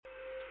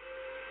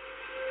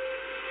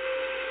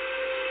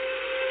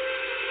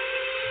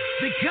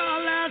They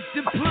call us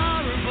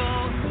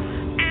deplorable,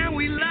 and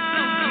we love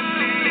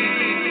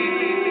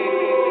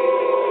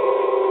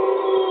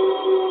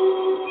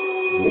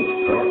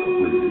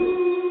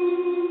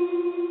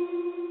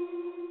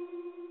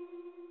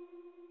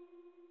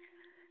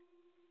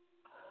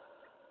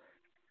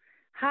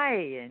Hi,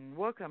 and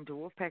welcome to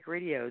Wolfpack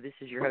Radio. This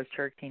is your host,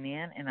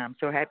 Heracane, and I'm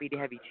so happy to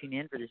have you tune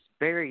in for this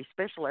very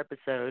special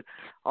episode,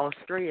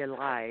 Australia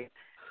Live,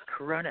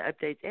 Corona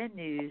updates and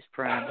news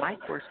from my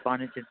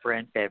correspondent and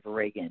friend, Bev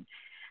Regan.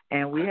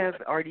 And we have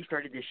already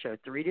started this show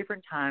 3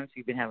 different times.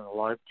 We've been having a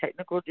lot of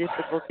technical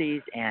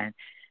difficulties, and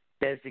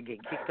Bev's been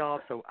getting kicked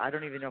off, so I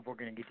don't even know if we're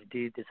going to get to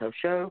do this whole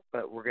show,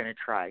 but we're going to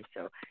try.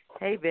 So,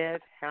 hey,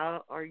 Bev,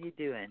 how are you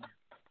doing?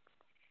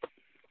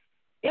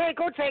 Yeah,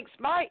 good, thanks,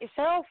 mate.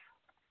 Yourself?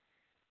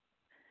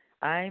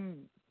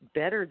 I'm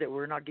better that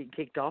we're not getting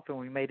kicked off and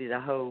we made it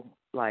a whole,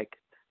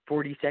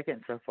 40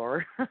 seconds so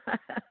far.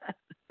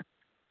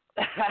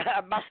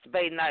 It must have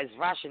been those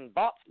Russian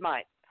bots,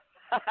 mate.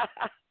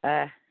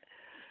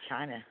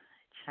 China.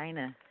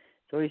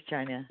 It's always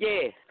China.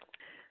 Yeah.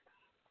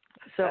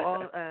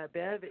 So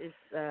Bev is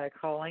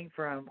calling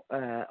from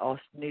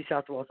New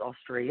South Wales,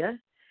 Australia,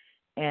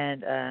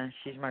 and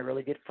she's my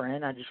really good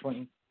friend. I just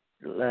went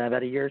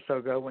about a year or so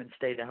ago, went and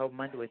stayed a whole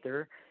month with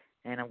her,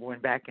 and I'm going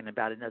back in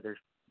about another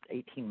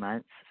 18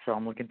 months, so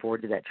I'm looking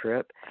forward to that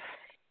trip.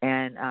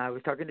 And I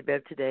was talking to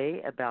Bev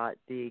today about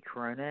the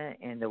corona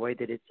and the way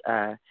that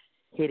it's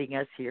hitting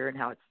us here, and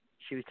how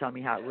she was telling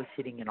me how it was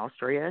hitting in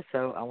Australia.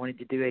 So I wanted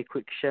to do a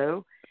quick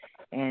show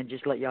and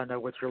just let y'all know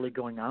what's really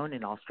going on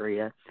in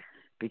Australia,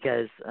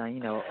 because a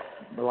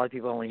lot of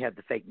people only have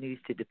the fake news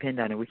to depend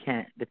on, and we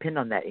can't depend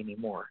on that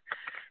anymore.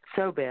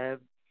 So Bev,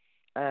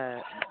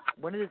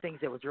 one of the things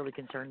that was really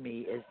concerned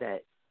me is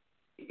that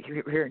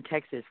here in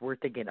Texas, we're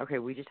thinking, okay,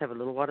 we just have a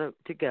little while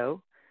to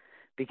go,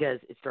 because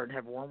it's starting to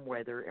have warm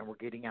weather and we're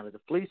getting out of the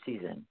flu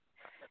season.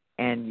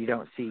 And you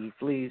don't see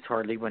flus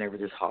hardly whenever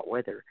there's hot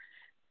weather.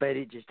 But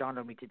it just dawned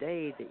on me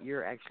today that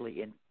you're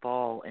actually in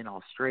fall in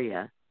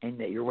Australia, and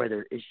that your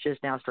weather is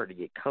just now starting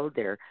to get cold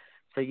there.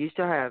 So you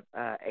still have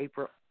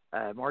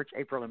March,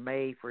 April, and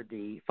May for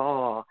the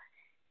fall,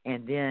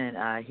 and then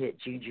hit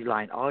June,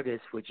 July, and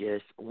August, which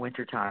is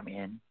wintertime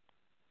in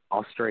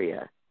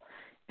Australia.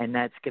 And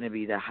that's going to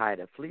be the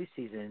height of flu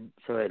season.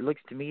 So it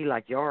looks to me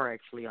like you're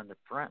actually on the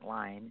front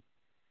line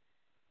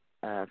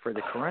for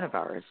the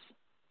coronavirus.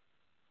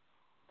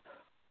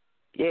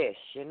 Yes,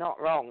 you're not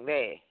wrong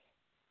there.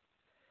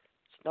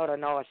 It's not a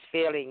nice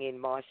feeling in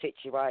my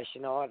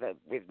situation either,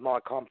 with my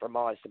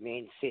compromised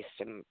immune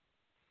system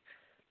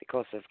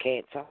because of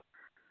cancer.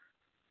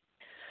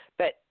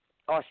 But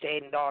I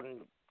stand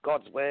on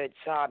God's word,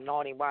 Psalm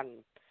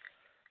 91,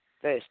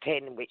 verse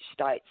 10, which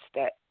states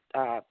that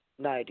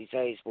no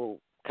disease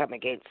will come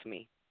against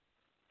me,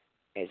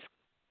 as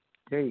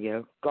there you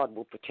go. God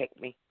will protect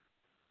me.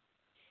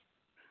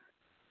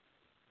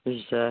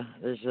 There's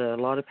a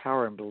lot of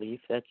power in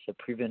belief. That's a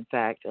proven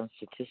fact on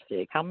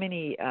statistics. How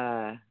many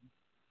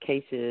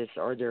cases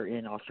are there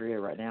in Australia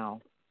right now?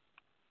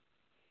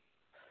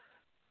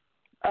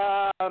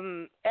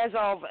 As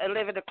of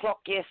 11 o'clock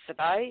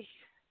yesterday,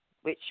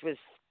 which was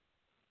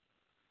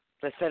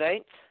the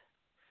 13th,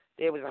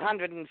 there was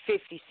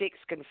 156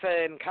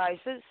 confirmed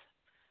cases,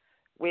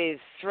 with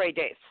 3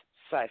 deaths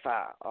so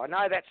far. I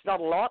know that's not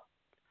a lot,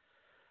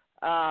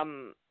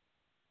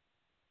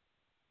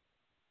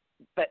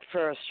 but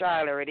for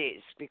Australia it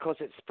is, because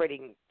it's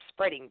spreading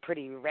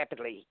pretty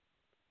rapidly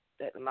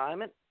at the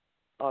moment,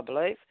 I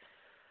believe.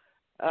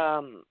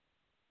 I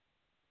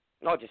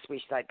just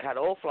wish they'd cut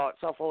all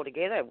flights off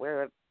altogether.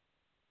 We're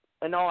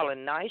an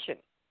island nation,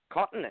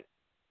 continent,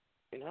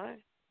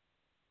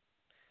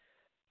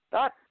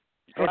 But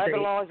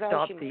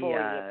globalisation for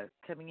you.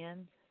 Coming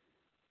in?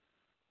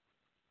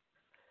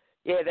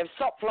 Yeah, they've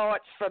stopped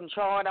flights from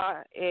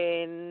China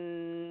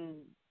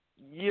in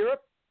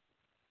Europe.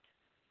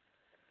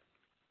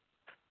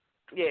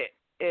 Yeah,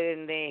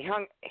 and they're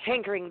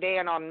hankering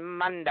down on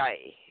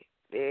Monday.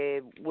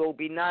 There will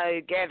be no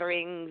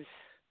gatherings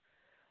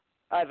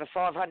over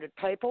 500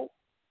 people,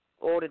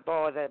 ordered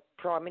by the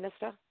Prime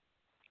Minister.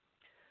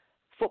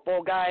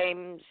 Football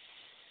games,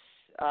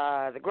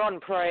 the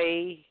Grand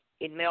Prix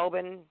in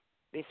Melbourne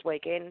this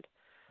weekend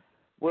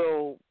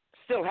will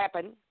still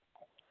happen,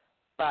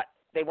 but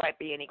there won't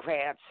be any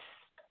crowds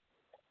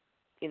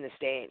in the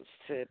stands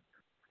to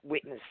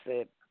witness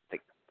the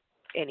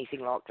anything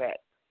like that,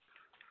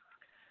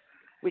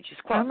 which is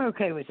quite. I'm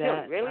okay with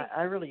that. Really?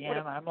 I really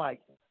am. I'm like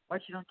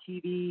watching on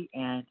TV,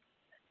 and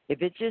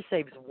if it just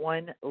saves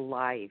one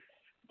life,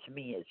 to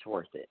me, it's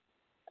worth it.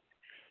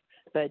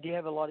 But do you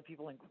have a lot of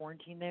people in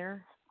quarantine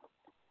there?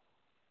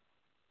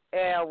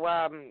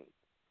 Our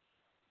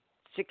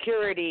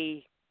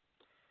security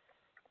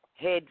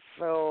head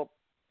for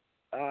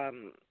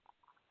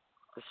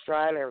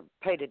Australia,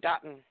 Peter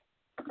Dutton,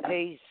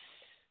 he's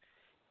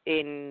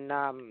in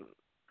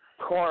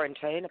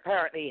quarantine.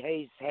 Apparently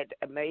he's had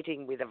a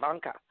meeting with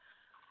Ivanka.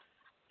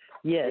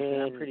 Yes,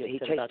 and I'm pretty he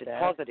upset about tested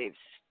that. positives.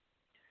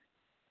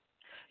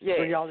 Yeah.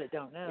 For y'all that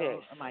don't know,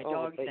 Yes. my Oh,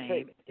 dog's they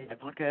name is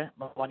Ivanka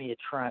Melania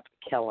Trump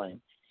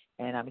Kellen,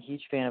 and I'm a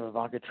huge fan of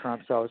Ivanka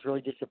Trump, so I was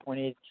really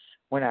disappointed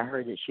when I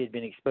heard that she had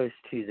been exposed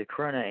to the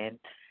corona, and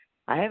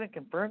I haven't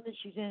confirmed that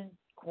she's in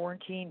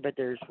quarantine, but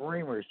there's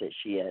rumors that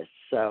she is,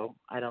 so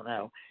I don't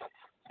know.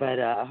 But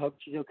I hope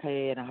she's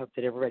okay, and I hope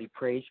that everybody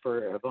prays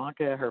for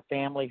Ivanka, her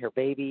family, her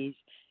babies,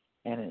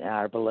 and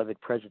our beloved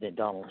President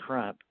Donald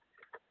Trump,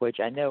 which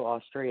I know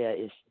Australia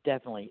is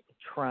definitely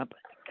Trump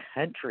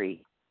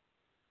country.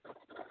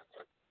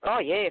 Oh,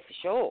 yeah, for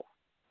sure.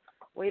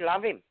 We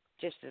love him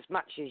just as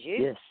much as you.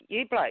 Yes.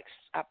 You blokes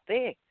up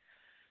there.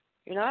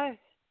 You know?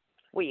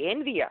 We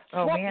envy you.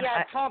 Oh, Swap man,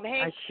 your Tom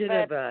Hanks I should for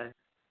have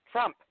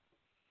Trump.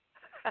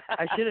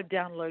 I should have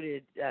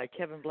downloaded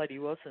Kevin Bloody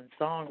Wilson's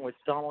song. What's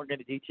Donald going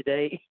to do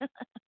today?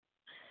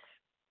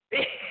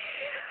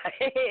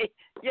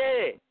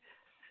 Yeah,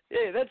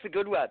 that's a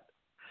good one.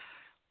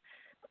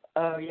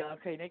 Oh yeah,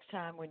 okay. Next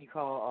time when you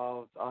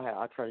call,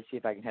 I'll try to see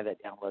if I can have that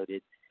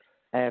downloaded.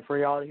 For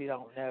y'all who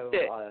don't know,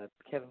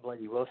 Kevin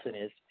Bloody Wilson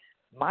is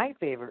my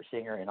favorite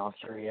singer in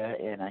Australia,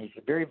 and he's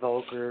very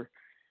vulgar,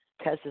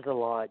 cusses a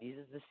lot,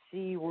 uses the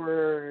C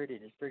word,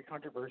 and is very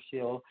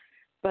controversial.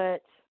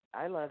 But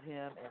I love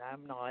him, and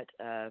I'm not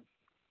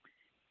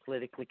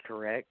politically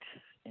correct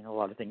in a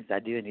lot of things I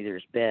do, and neither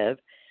is Bev.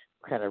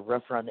 We're kind of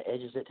rough around the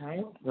edges at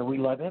times, but we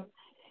love him.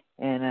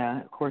 And,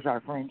 of course,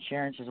 our friend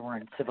Sharon says we're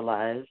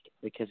uncivilized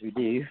because we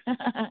do.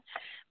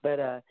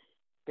 But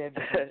Bev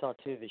just saw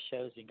 2 of his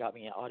shows and got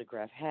me an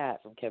autographed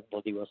hat from Kevin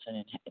Bloody Wilson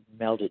and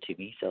mailed it to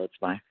me. So it's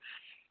my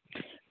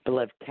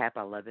beloved cap.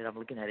 I love it. I'm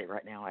looking at it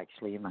right now,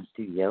 actually, in my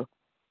studio.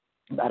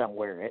 I don't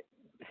wear it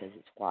because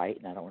it's white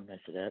and I don't want to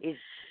mess it up.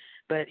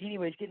 But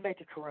anyways, getting back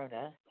to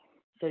Corona.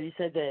 So you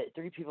said that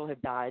 3 people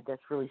have died.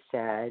 That's really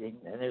sad. And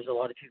there's a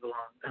lot of people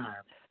on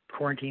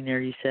quarantine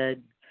there, you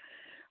said.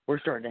 We're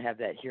starting to have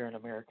that here in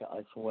America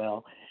as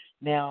well.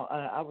 Now,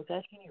 I was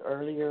asking you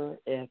earlier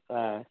if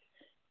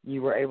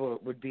you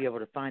would be able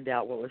to find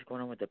out what was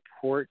going on with the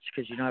ports,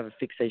 because you know I have a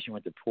fixation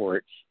with the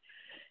ports.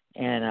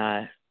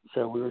 And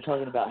so we were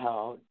talking about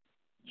how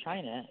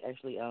China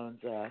actually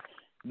owns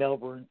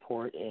Melbourne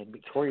Port and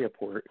Victoria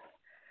Port.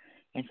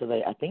 And so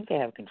I think they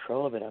have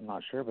control of it. I'm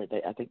not sure, but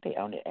I think they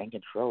own it and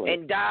control it.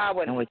 And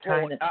Darwin, and with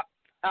Port, China,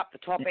 up the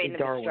top end of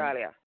Darwin.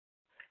 Australia.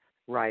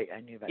 Right, I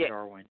knew about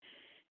Darwin.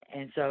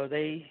 And so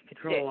they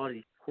control a lot of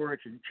these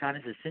ports, and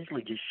China's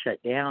essentially just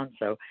shut down.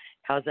 So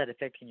how's that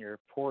affecting your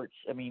ports?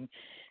 I mean,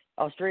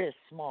 Australia is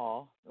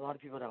small. A lot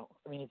of people don't.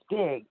 I mean, it's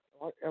big.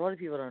 A lot of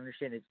people don't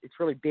understand it. It's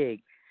really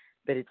big,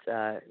 but it's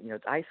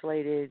it's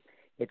isolated.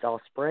 It's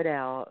all spread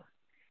out,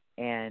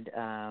 and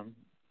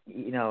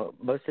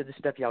most of the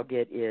stuff y'all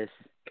get is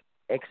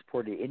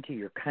exported into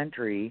your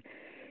country,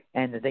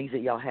 and the things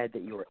that y'all had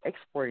that you were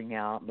exporting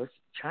out,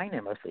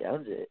 China mostly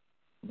owns it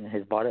and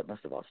has bought up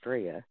most of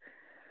Australia.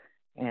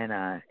 And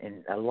a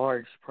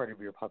large part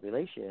of your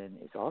population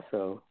is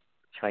also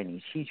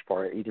Chinese, huge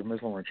part, either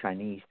Muslim or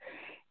Chinese.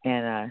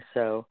 And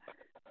so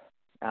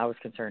I was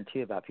concerned,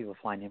 too, about people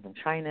flying in from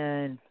China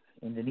and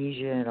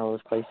Indonesia and all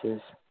those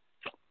places.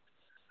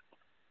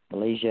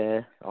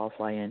 Malaysia, all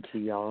fly into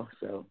y'all.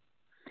 So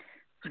I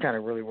was kind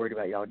of really worried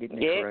about y'all getting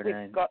the corona.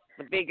 Yeah, we've got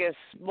the biggest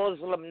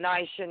Muslim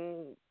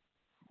nation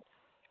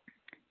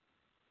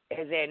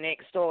as our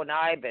next-door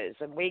neighbours,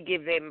 and we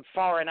give them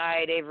foreign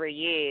aid every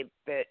year,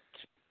 but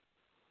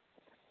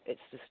it's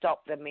to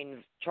stop them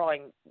in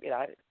trying,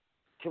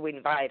 to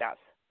invade us.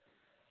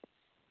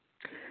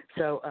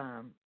 So,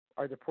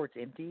 are the ports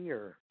empty,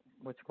 or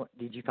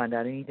did you find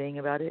out anything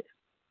about it?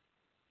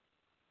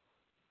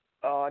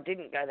 Oh, I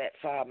didn't go that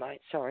far,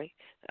 mate. Sorry.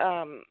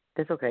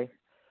 That's okay.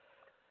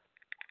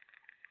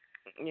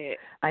 Yeah.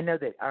 I know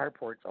that our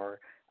ports are.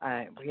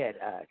 We had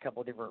a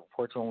couple of different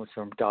ports. One was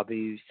from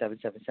Dabu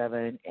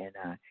 777, and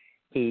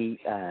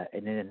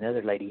and then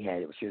another lady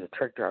she was a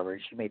truck driver,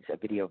 and she made a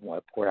video of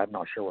one port. I'm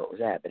not sure where it was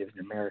at, but it was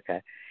in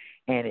America,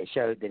 and it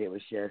showed that it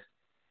was just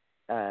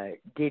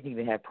didn't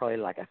even have probably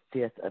like a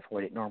fifth of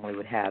what it normally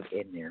would have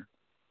in there.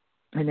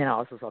 And then I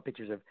also saw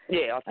pictures of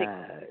I think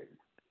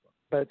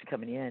boats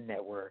coming in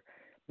that were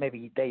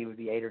maybe they would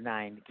be 8 or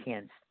 9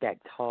 cans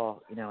stacked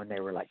tall, and they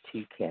were like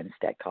 2 cans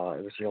stacked tall.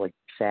 It was really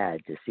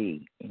sad to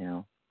see,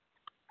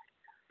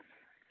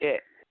 Yeah.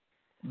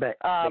 But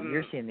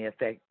you're seeing the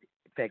effect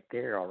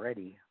there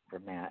already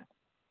from that.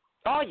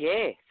 Oh,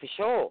 yeah, for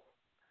sure.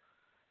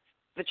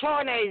 The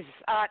Chinese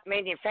aren't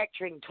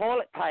manufacturing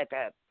toilet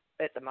paper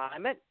at the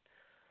moment.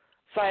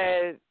 So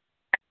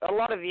a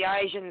lot of the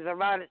Asians are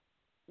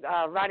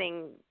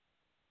running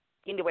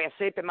into our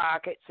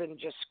supermarkets and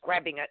just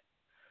grabbing it,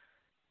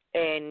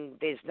 and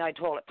there's no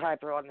toilet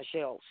paper on the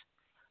shelves.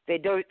 They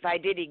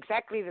did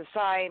exactly the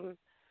same,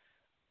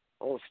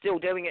 or still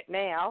doing it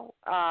now,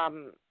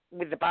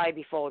 with the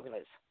baby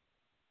formulas,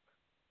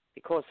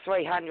 because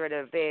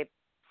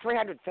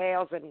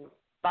 300,000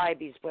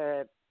 babies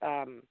were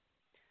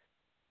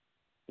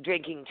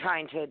drinking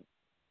tainted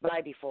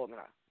baby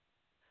formula.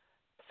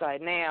 So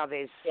now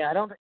there's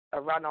a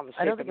run on the supermarkets.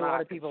 I don't think a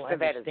lot of people for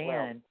that as well.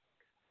 understand.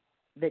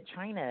 that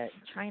China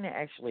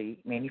actually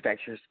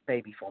manufactures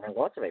baby formula,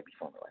 lots of baby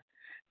formula,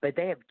 but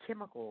they have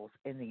chemicals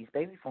in these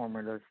baby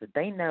formulas that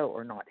they know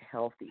are not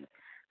healthy.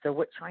 So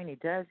what China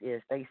does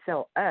is they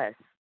sell us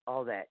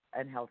all that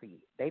unhealthy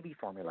baby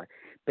formula,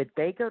 but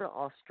they go to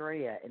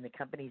Australia and the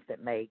companies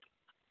that make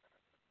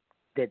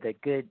the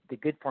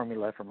good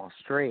formula from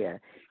Australia,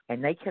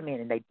 and they come in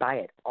and they buy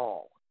it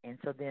all. And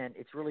so then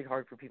it's really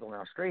hard for people in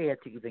Australia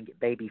to even get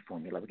baby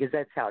formula because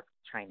that's how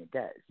China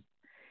does.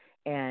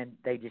 And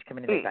they just come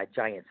in and they buy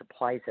giant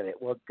supplies of it.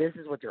 Well, this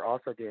is what they're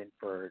also doing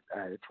for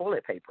the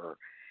toilet paper,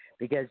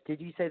 because did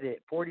you say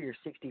that 40 or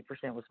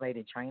 60% was made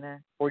in China?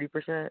 40%?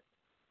 40%.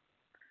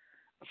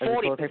 The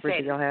toilet paper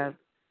that y'all have?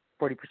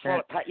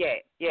 40%?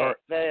 Yeah.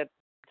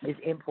 It's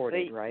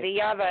imported, right?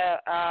 The other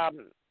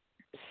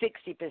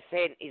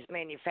 60% is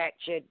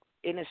manufactured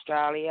in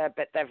Australia,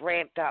 but they've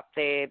ramped up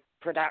their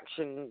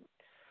production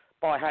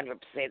by 100%.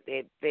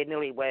 They're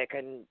nearly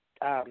working,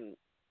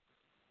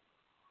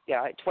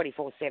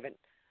 24/7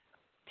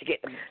 to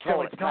get the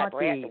toilet paper out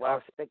the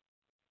world.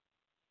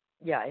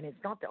 Yeah, and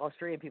it's not the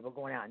Australian people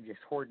going out and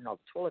just hoarding all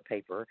the toilet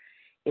paper.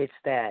 It's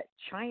that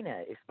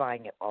China is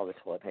buying up all the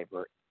toilet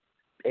paper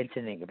and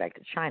sending it back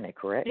to China,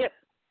 correct?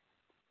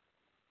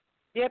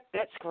 Yep,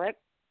 that's correct.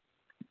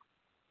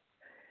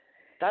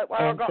 Don't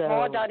worry, I've got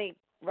my Dunny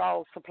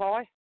roll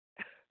supply.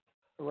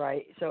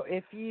 Right. So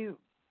if you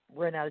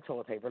run out of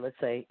toilet paper, let's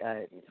say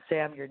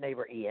I'm your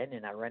neighbor Ian,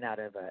 and I run out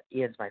of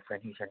Ian's my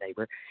friend, he's our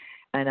neighbor,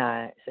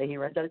 and say he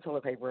runs out of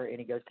toilet paper and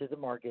he goes to the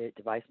market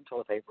to buy some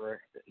toilet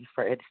paper. He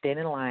had to stand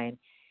in line,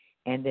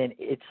 and then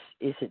is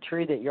it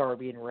true that you are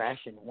being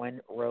rationed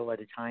one roll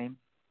at a time?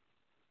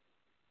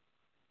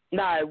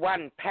 No,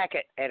 one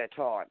packet at a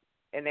time,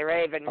 and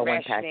they're even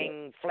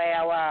rationing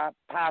flour,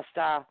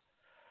 pasta.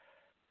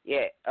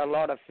 Yeah, a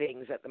lot of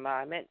things at the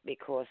moment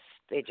because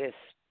they're just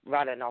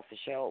running off the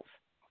shelves.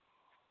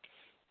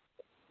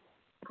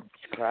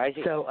 It's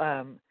crazy. So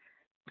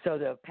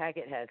the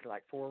packet has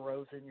like 4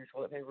 rows in your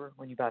toilet paper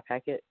when you buy a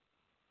packet?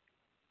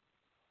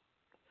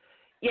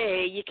 Yeah,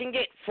 you can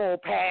get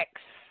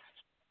 4-packs,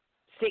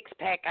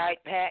 6-pack,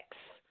 8-packs.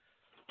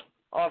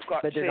 I've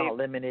got 2 But they're not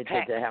limited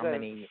to how of,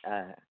 many.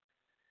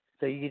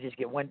 So you can just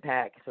get 1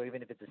 pack. So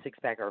even if it's a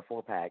 6-pack or a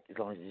 4-pack, as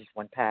long as it's just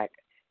 1 pack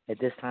at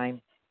this time.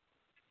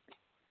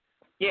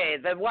 Yeah,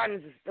 the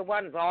ones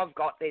I've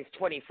got, there's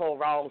 24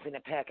 rolls in a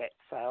packet,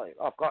 so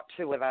I've got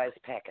 2 of those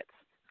packets.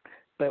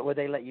 But would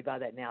they let you buy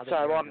that now? So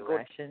I'm good.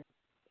 Ration?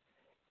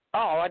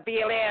 Oh, I'd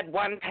be allowed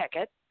 1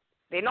 packet.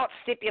 They're not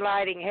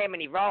stipulating how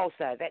many rolls,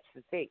 though. That's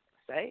the thing.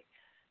 See?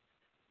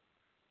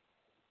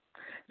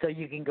 So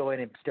you can go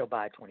in and still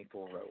buy a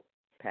 24-roll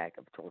pack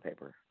of toilet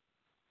paper.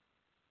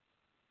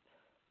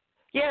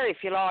 Yeah,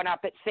 if you line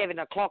up at 7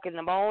 o'clock in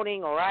the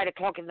morning or 8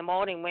 o'clock in the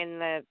morning when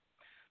the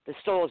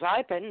store's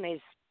open,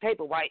 there's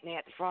people waiting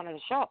out the front of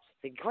the shops.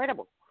 It's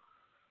incredible.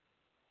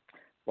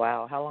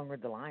 Wow, how long were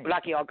the lines?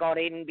 Lucky I got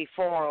in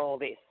before all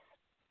this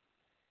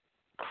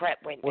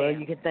crap went down. Well,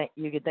 you can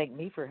thank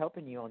me for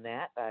helping you on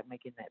that by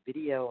making that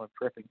video on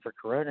prepping for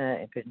Corona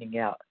and putting it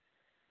out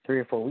 3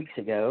 or 4 weeks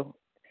ago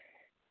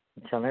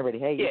and telling everybody,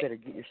 hey, you better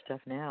get your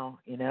stuff now,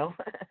 you know?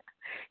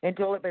 And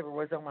toilet paper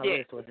was on my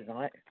list, was it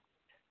not?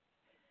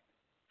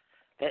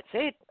 That's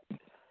it.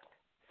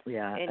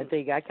 Yeah, and I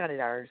think I counted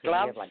ours, and we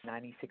have like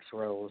 96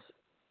 rolls.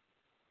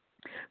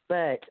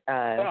 But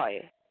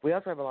we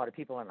also have a lot of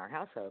people in our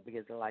household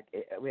because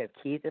we have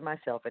Keith and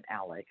myself and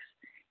Alex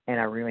and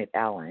our roommate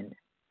Alan.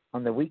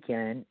 On the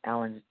weekend,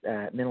 Alan's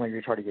mentally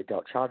retarded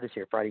adult child is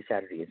here Friday,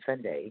 Saturday, and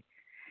Sunday.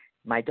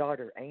 My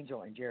daughter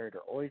Angel and Jared are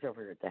always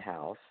over at the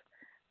house.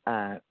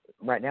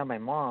 Right now, my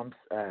mom's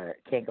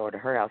can't go to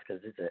her house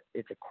because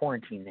it's a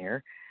quarantine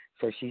there,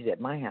 so she's at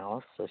my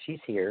house, so she's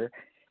here.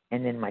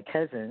 And then my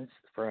cousins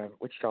from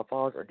Wichita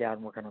Falls are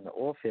down working on the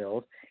oil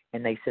field,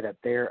 and they set up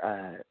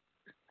their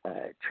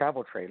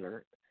travel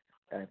trailer,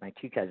 my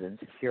 2 cousins,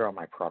 here on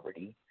my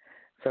property.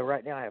 So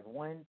right now I have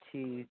 1,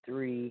 2,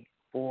 3,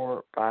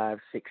 4, 5,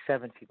 6,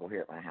 7 people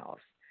here at my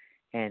house.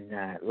 And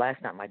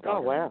last night my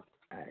daughter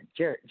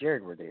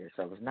Jared were there,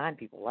 so it was 9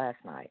 people last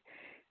night.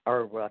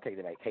 Or, well, I'll take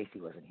it back. Casey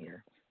wasn't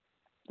here.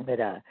 But,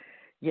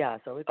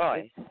 so it's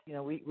you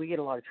know, we get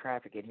a lot of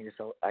traffic in here,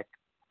 so I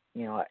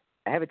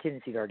have a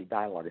tendency to already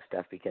buy a lot of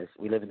stuff because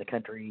we live in the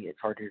country. It's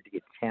harder to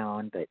get to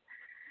town. But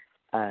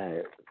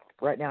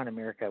right now in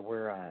America,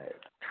 we're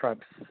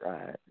Trump's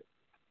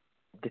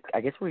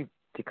I guess we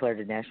declared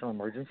a national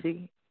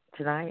emergency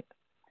tonight.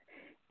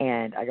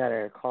 And I got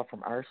a call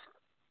from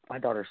my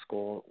daughter's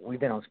school. We've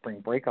been on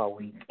spring break all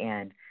week,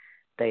 and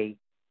they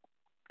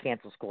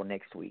canceled school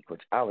next week,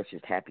 which I was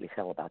just happy as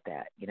hell about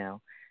that, you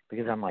know,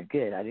 because I'm like,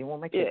 good. I didn't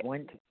want my kid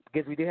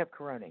because we do have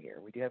Corona here.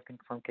 We do have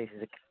confirmed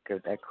cases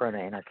of Corona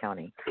in our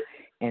county.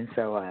 And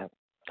so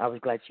I was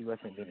glad she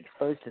wasn't being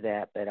exposed to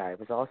that, but I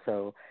was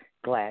also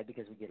glad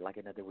because we get like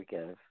another week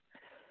of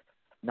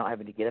not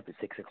having to get up at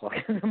 6 o'clock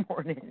in the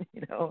morning,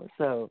 you know,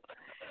 so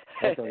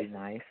that's always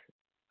nice.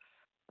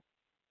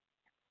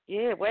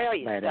 Yeah, well,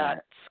 you start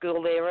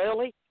school there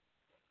early.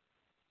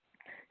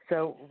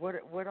 So what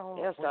all?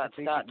 They'll what start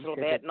you till said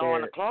about that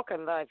 9 o'clock,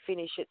 and they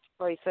finish at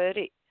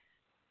 3:30.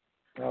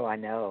 Oh, I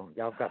know.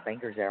 Y'all got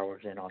bankers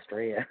hours in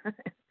Australia.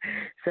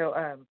 So,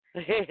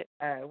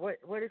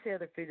 what is the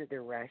other food that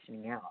they're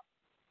rationing out?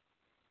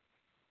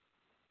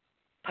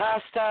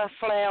 Pasta,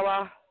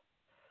 flour,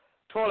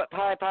 toilet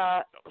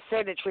paper,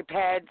 sanitary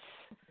pads,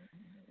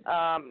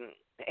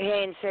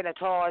 hand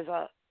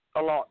sanitizer,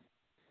 a lot.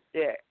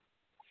 Yeah.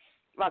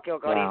 Lucky I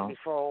got Wow. in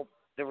before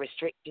the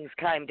restrictions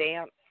came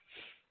down.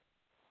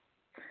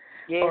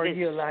 Yeah, Are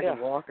you allowed to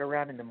walk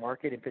around in the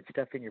market and put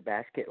stuff in your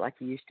basket like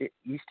you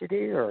used to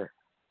do, or?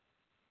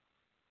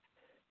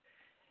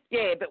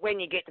 Yeah, but when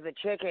you get to the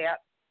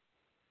checkout,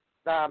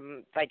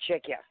 they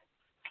check you.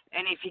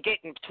 And if you're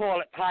getting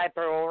toilet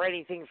paper or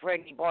anything for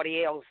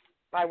anybody else,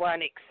 they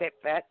won't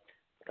accept that.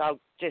 They'll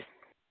just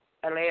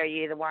allow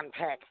you the one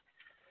pack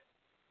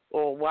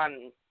or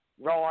one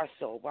rice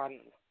or one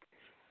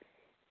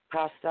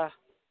pasta.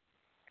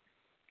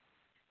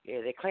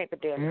 Yeah, they're clamping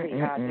down pretty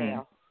hard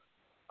now.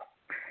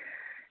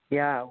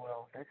 Yeah,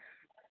 well,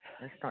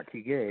 that's not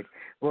too good.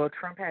 Well,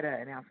 Trump had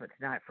an announcement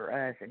tonight for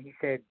us, and he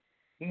said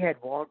he had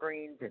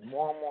Walgreens and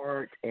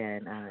Walmart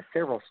and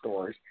several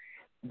stores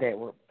that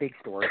were big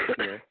stores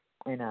here,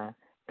 and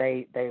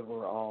they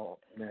were all,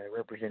 the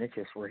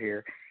representatives were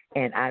here,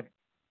 and I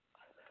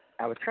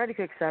was trying to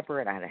cook supper,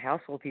 and I had a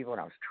house full of people,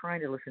 and I was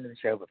trying to listen to the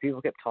show, but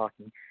people kept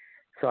talking,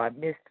 so I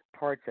missed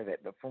parts of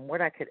it. But from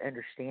what I could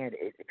understand,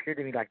 it appeared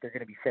to me like they're going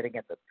to be setting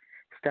up the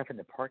stuff in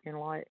the parking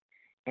lot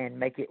and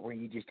make it where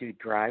you just do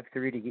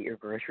drive-through to get your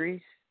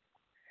groceries,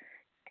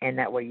 and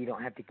that way you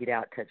don't have to get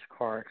out, touch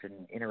carts,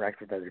 and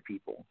interact with other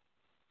people.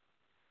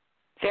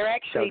 They're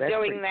actually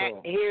doing that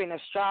cool here in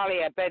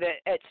Australia, but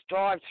it's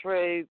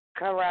drive-through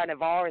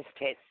coronavirus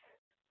tests.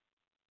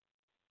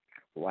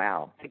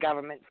 Wow. The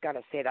government's going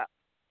to set up.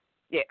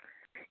 Yeah.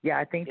 Yeah,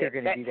 I think they're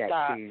going to do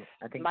that too.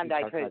 I think Monday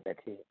he talked about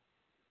that too.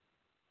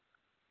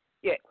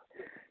 Yeah.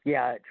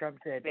 Yeah, Trump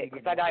said they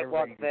don't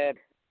want the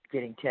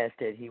getting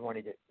tested. He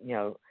wanted to,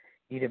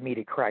 you to meet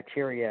a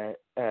criteria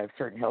of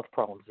certain health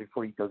problems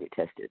before you go get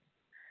tested.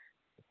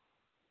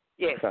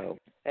 Yes, so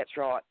that's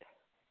right.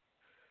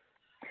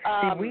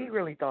 See, we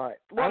really thought.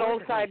 What I also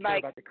wasn't really sure makes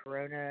about the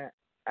corona.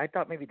 I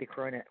thought maybe the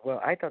corona.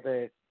 Well, I thought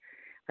the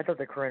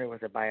corona was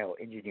a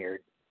bioengineered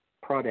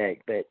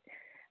product, but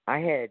I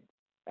had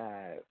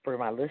for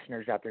my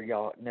listeners out there,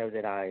 y'all know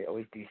that I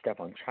always do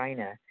stuff on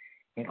China,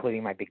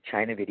 including my big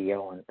China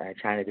video on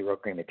China, the real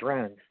Game of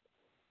Thrones,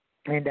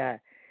 and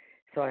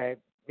so I've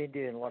been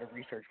doing a lot of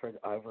research for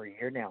over a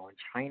year now on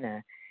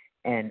China,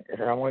 and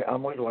so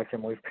I'm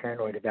always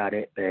paranoid about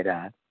it, but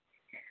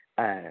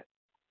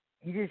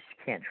you just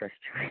can't trust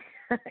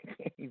China,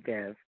 can't you,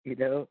 Bev?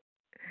 Seriously.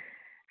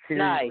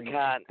 No, you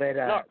can't. But,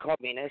 not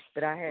communist.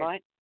 But I had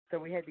right? So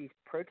we had these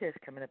protests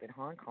coming up in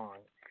Hong Kong,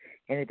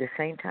 and at the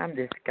same time,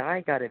 this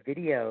guy got a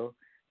video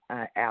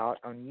out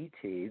on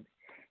YouTube,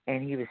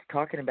 and he was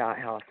talking about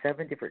how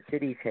 7 different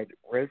cities had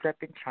rose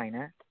up in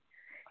China,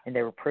 and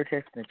they were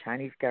protesting the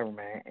Chinese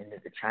government, and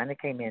that the China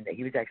came in, that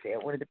he was actually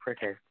at one of the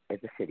protests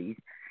at the cities,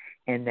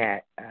 and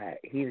that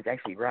he was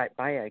actually right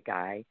by a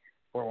guy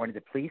where one of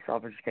the police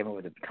officers came over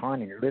with a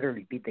baton and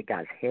literally beat the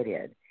guy's head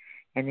in.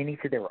 And then he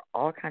said there were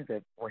all kinds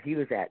of, where he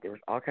was at, there was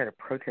all kinds of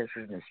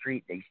protesters in the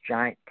street. These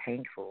giant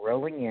tanks were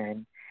rolling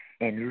in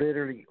and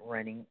literally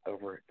running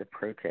over the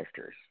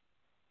protesters.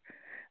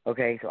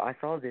 Okay, so I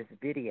saw this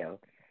video.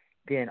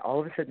 Then all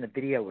of a sudden the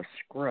video was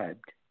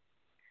scrubbed.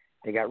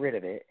 They got rid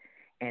of it.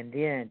 And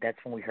then that's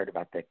when we heard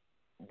about the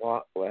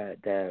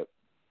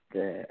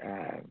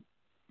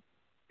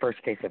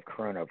first case of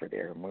corona over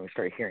there, when we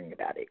started hearing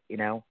about it,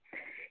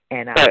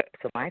 And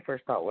so my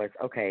first thought was,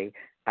 okay,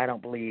 I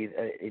don't believe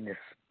in this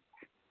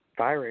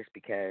virus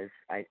because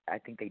I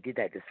think they did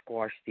that to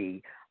squash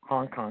the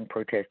Hong Kong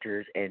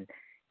protesters, and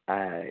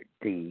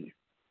the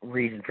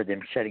reason for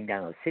them shutting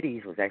down those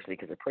cities was actually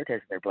because of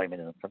protests, and they're blaming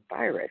it on some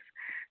virus.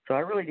 So I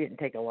really didn't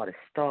take a lot of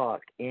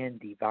stock in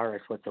the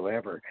virus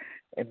whatsoever.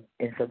 And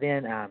so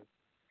then,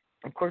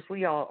 of course,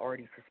 we all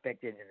already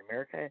suspected in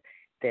America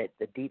that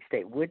the deep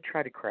state would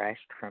try to crash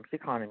Trump's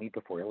economy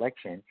before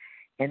election,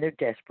 and they're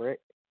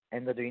desperate,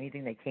 and they'll do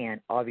anything they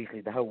can.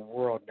 Obviously, the whole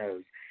world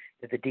knows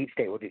that the deep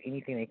state will do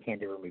anything they can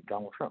to remove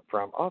Donald Trump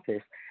from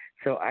office.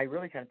 So I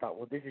really kind of thought,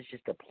 well, this is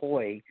just a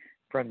ploy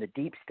from the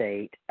deep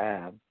state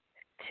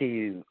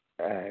to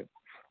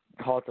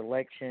halt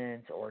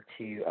elections or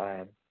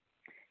to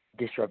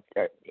disrupt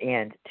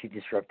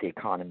the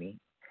economy.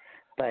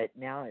 But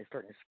now it's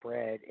starting to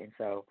spread, and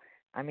so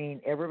I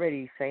mean,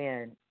 everybody's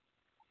saying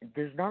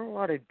there's not a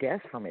lot of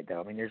deaths from it,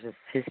 though. I mean, there's this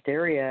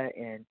hysteria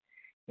and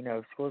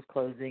schools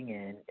closing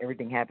and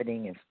everything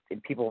happening,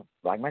 and people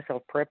like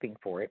myself prepping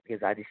for it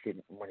because I just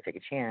didn't want to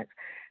take a chance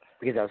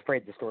because I was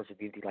afraid the stores would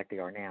be empty like they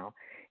are now,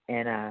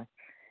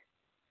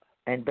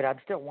 but I'm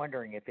still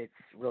wondering if it's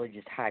really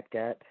just hyped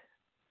up,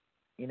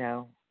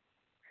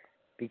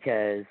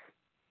 because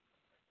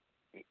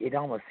it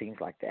almost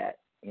seems like that,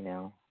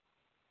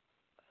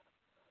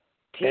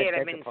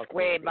 Tiananmen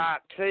Square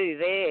Mark II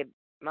there,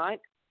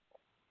 mate.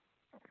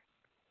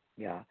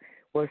 Yeah.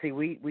 Well, see,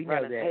 we know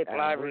running that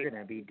people over. we're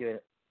going to be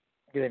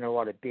doing a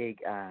lot of big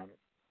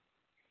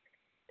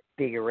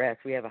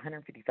arrests. We have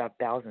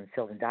 155,000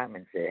 sealed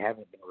indictments that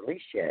haven't been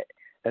released yet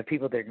of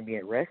people that are going to be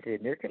arrested.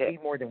 And there can be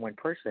more than one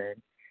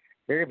person.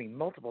 There are going to be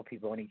multiple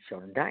people in each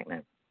sealed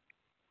indictment.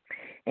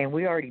 And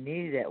we already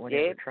knew that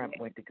whenever Trump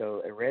went to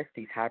go arrest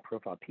these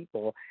high-profile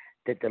people,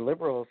 that the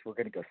liberals were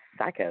going to go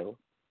psycho,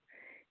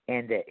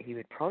 and that he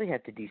would probably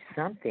have to do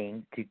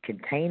something to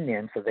contain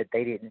them so that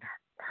they didn't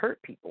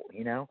hurt people,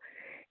 you know.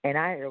 And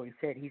I always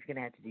said he's going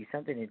to have to do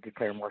something to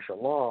declare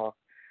martial law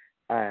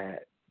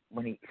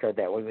so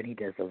that way when he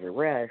does those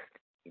arrests,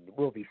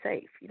 we'll be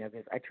safe, you know,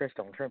 because I trust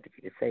Donald Trump to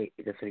keep us safe.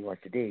 That's what he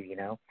wants to do, you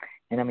know.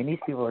 And, I mean, these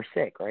people are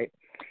sick, right?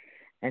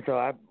 And so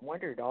I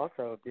wondered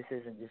also if this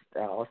isn't just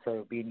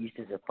also being used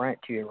as a front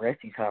to arrest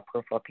these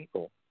high-profile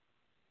people.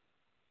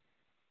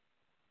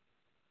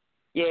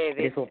 Yeah, I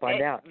guess we'll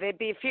find out. There'd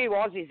be a few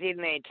Aussies in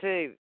there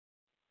too,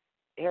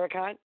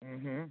 Heracane.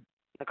 Mm-hmm.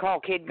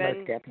 Nicole Kidman.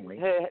 Most definitely.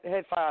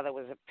 Her father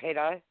was a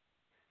pedo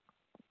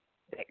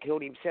that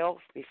killed himself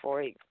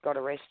before he got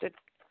arrested.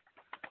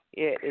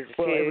 Yeah, there's a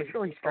few it was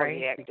really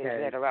strange actors because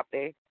that are up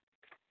there.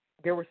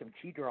 There were some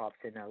key drops,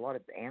 and a lot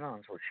of the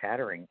anons were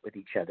chattering with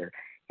each other,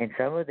 and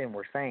some of them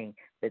were saying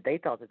that they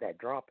thought that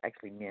drop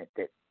actually meant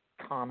that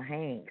Tom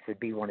Hanks would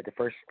be one of the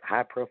first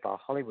high-profile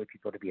Hollywood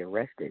people to be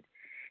arrested.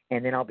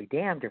 And then I'll be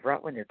damned if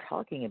right when they're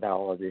talking about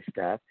all of this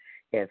stuff,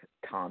 if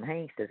Tom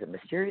Hanks doesn't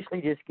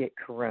mysteriously just get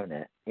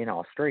corona in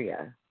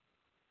Austria.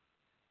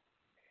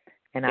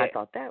 And I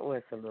thought that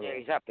was a little... Yeah,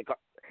 he's up the...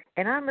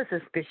 And I'm a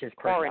suspicious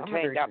person. I'm a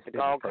very up the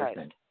Gold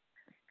person. Coast.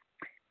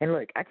 And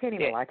look, I can't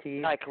even lie to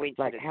you. No coincidence.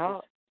 Like,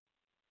 how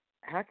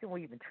can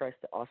we even trust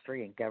the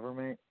Australian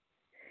government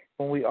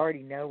when we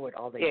already know what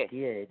all they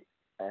did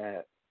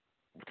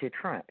to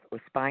Trump,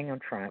 with spying on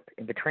Trump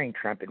and betraying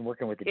Trump and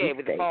working with the deep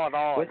with state?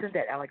 The Wasn't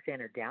that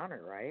Alexander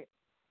Downer, right?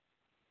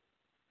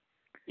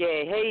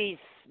 Yeah, he's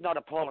not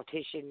a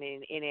politician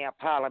in our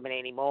parliament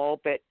anymore,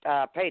 but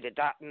Peter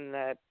Dutton,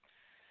 the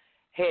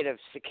head of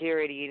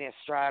security in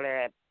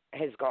Australia,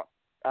 has got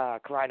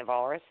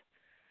coronavirus,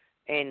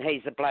 and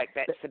he's the bloke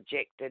that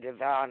subjected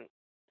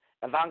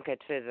Ivanka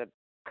to the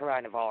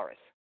coronavirus.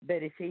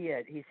 But is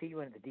he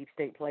one of the deep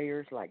state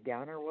players like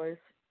Downer was?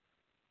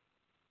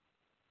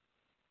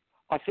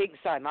 I think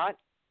so, mate.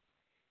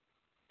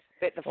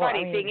 But the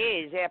funny thing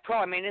is, our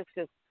Prime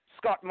Minister,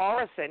 Scott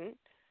Morrison,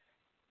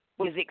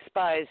 was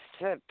exposed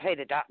to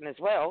Peter Dutton as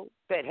well,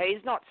 but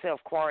he's not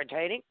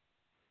self-quarantining.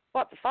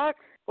 What the fuck?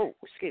 Oh,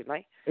 excuse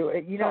me.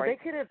 You know, they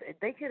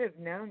could have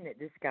known that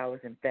this guy was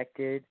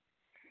infected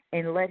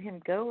and let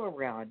him go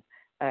around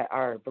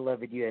our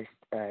beloved U.S.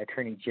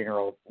 Attorney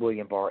General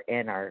William Barr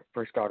and our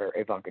first daughter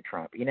Ivanka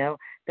Trump. You know,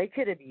 they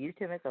could have used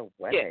him as a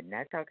weapon. Yeah.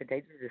 That's how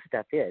contagious this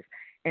stuff is.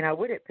 And I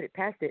wouldn't put it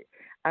past it.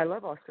 I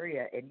love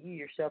Australia, and you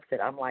yourself said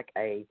I'm like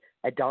a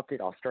adopted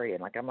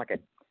Australian. Like I'm like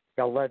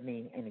y'all love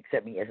me and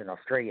accept me as an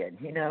Australian.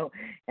 You know,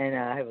 and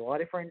I have a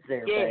lot of friends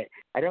there, but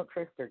I don't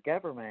trust their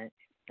government.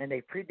 And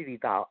they proved to be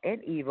vile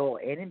and evil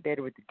and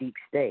embedded with the deep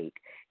state.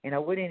 And I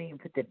wouldn't even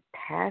put them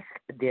past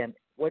them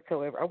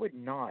whatsoever. I would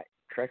not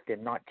trust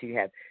him not to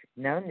have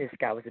known this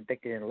guy was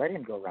infected and let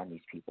him go around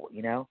these people,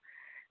 you know.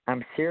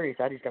 I'm serious.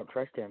 I just don't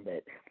trust him.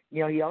 But,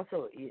 you know, he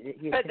also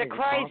But the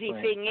crazy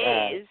thing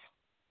is...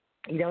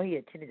 you know, he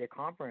attended a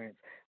conference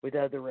with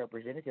other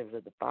representatives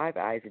of the Five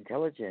Eyes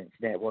Intelligence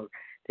Network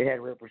that had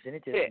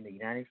representatives in the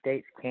United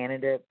States,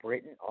 Canada,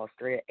 Britain,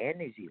 Australia, and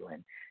New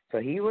Zealand. So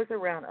he was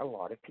around a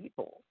lot of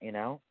people, you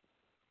know.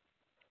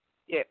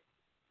 Yeah.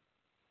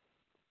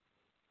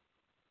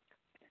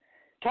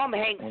 Tom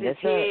Hanks is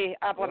here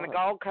up on the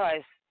Gold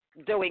Coast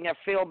doing a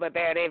film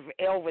about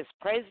Elvis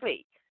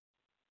Presley.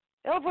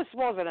 Elvis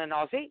wasn't an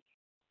Aussie.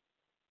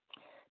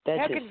 That's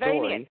How his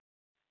convenient. Story.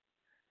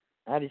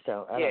 I just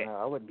don't. I don't know.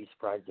 I wouldn't be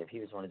surprised if he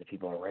was one of the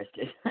people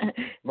arrested. The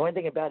one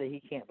thing about it, he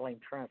can't blame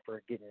Trump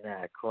for getting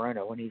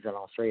corona when he's in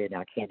Australia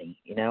now, can he?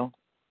 You know?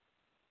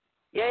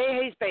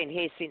 Yeah, he's been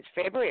here since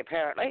February,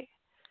 apparently.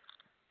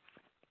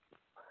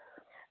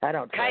 I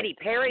don't. Katy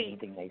Perry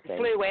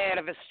flew out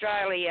of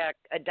Australia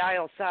a day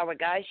or so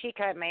ago. She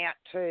came out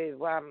to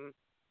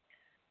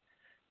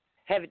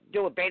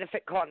do a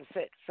benefit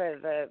concert for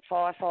the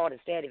firefighters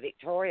down in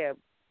Victoria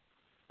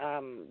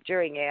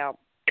during our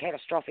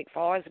catastrophic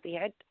fires that we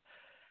had.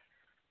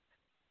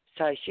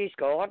 So she's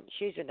gone.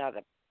 She's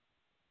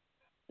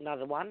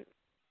another one,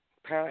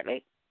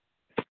 apparently.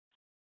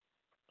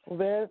 Well,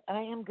 Bev,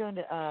 I am going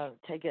to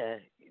take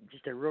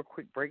just a real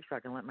quick break so I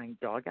can let my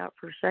dog out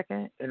for a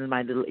second. And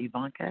my little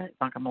Ivanka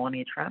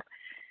Melania Trump.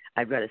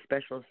 I've got a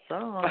special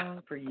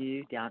song for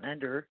you, Down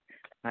Under,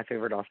 my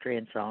favorite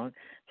Australian song.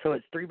 So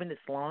it's 3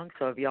 minutes long.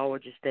 So if y'all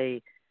would just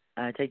take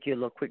you a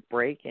little quick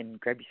break and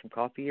grab you some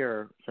coffee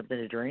or something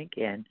to drink,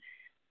 and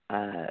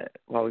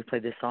while we play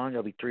this song,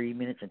 it'll be 3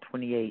 minutes and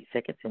 28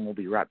 seconds, and we'll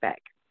be right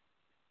back.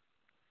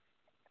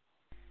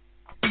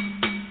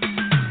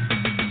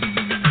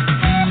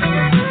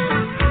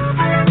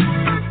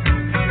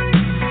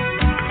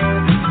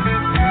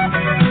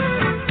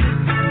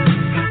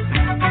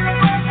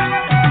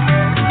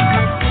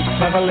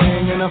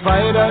 Traveling in a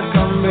fire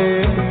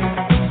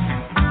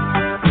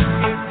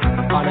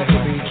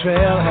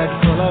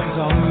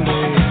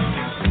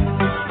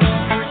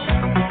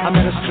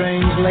a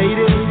strange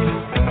lady,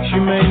 she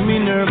made me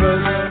nervous.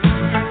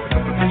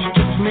 She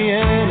took me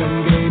in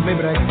and gave me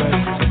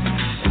breakfast.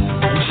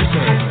 And she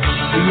said,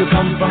 do you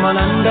come from a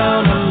land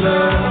down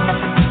under?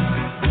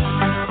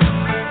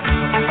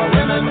 Where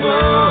women go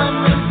and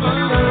men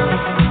wonder.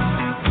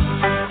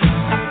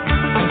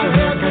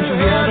 Can't you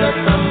hear the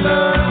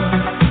thunder?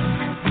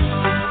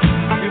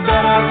 You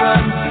better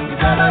run, you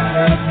better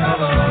take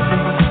cover.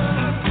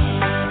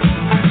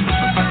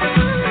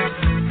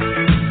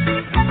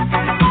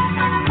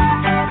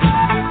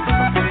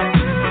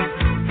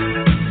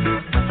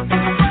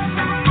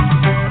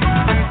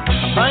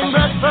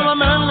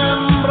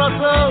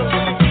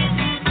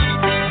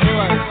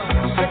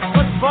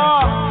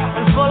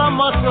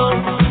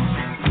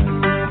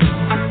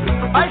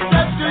 I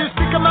said, do you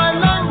speak my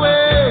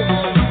language?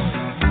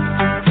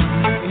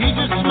 He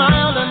just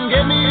smiled and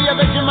gave me a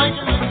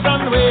Vegemite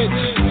sandwich.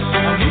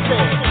 And he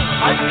said,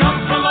 I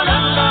come from a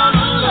land down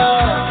under,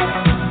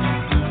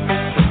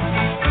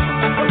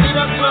 where we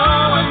don't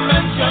grow and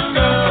men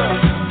younger.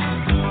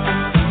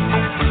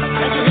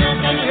 Can you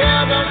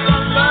hear the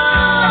thunder?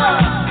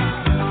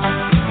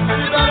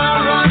 You better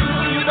run,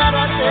 you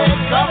better take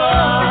cover.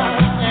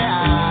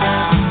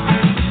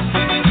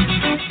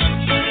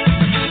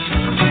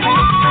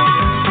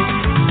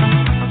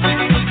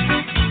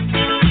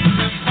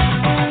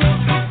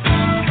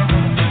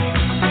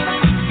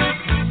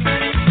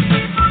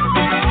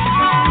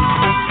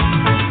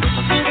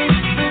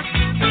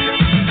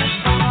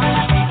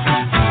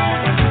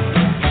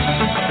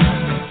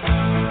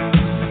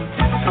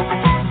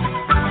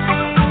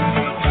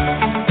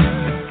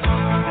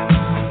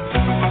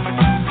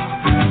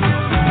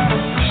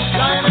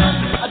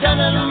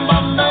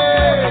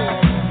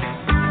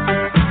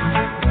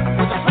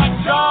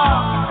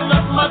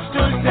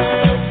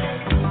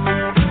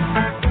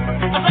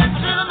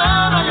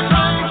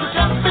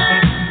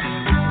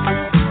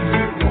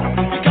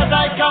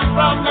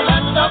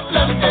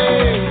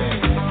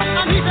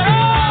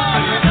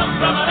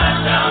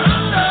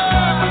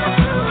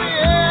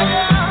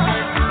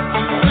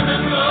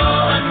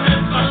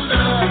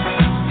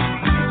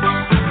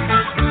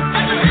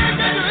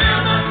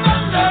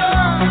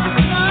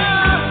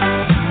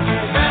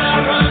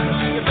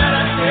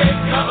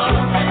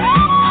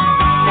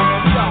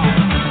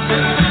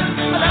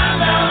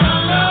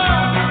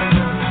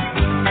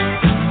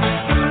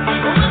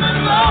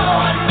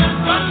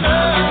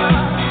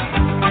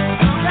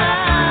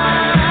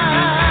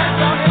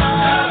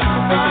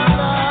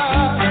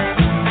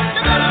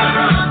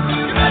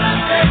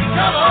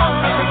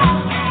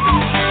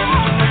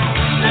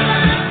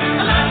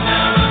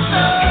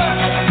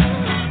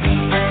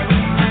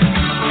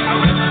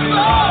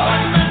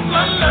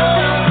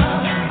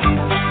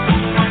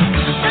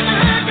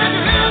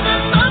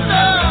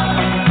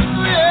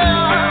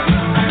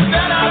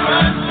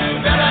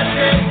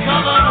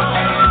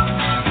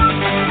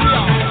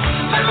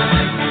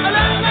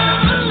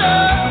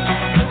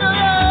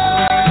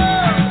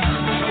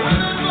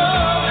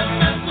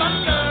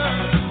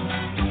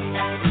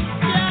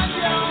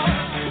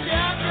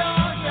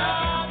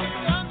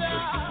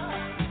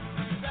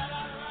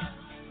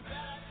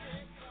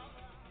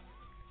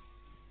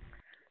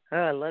 Oh,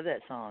 I love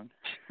that song.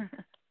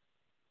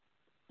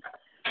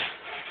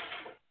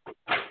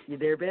 You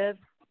there, Bev?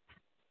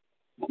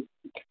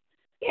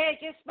 Yeah,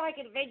 just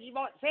making a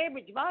Vegemite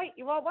sandwich, mate.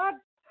 You want one?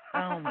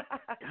 Oh, my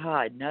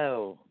God,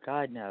 no.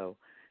 God, no.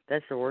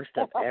 That's the worst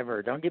stuff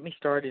ever. Don't get me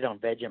started on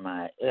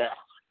Vegemite. Ugh.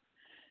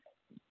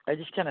 I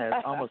just kind of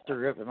almost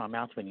threw up in my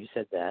mouth when you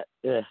said that.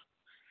 Ugh.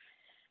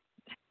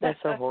 That's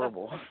so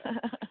horrible.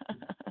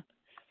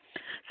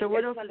 So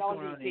what else is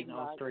going on in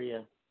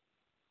Austria?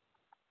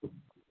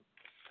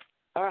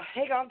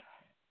 Hang on.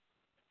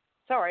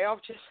 Sorry,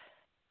 I've just...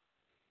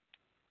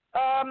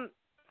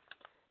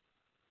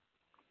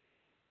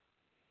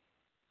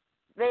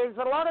 there's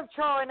a lot of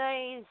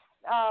Chinese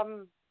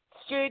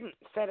students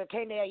that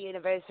attend our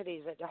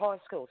universities at the high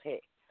schools here.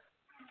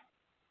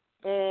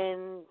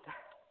 And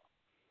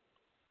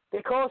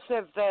because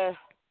of the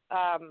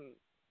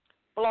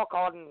block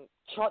on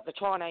the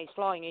Chinese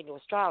flying into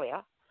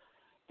Australia,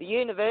 the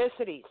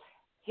universities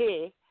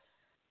here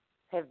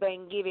have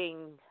been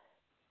giving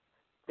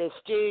their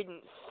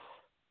students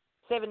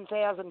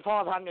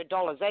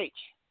 $7,500 each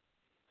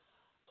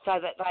so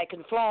that they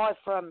can fly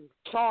from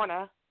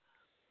China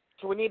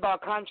to a nearby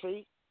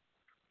country,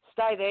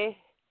 stay there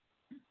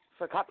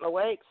for a couple of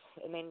weeks,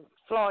 and then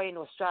fly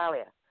into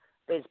Australia.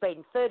 There's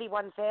been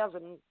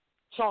 31,000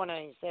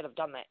 Chinese that have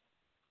done that.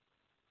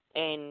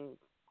 And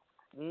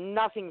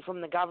nothing from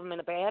the government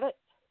about it.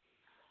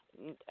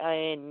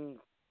 And,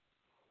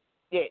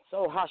 yeah, it's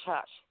all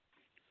hush-hush.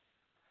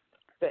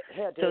 But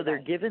how do so they're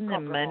giving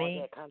them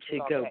money to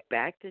like go that?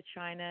 back to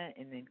China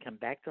and then come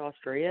back to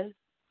Australia?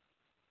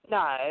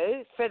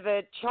 No, for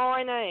the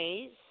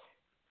Chinese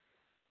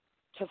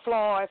to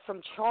fly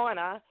from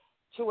China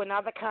to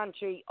another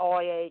country,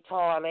 i.e.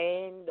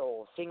 Thailand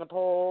or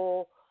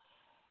Singapore,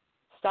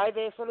 stay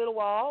there for a little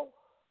while,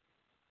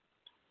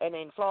 and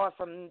then fly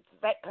from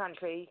that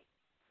country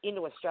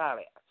into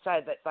Australia so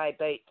that they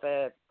beat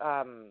the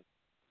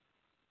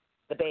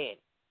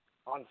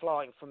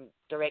anyone flying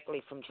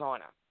directly from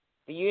China.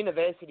 The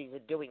universities are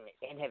doing it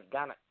and have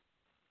done it.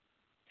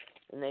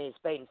 And there's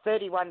been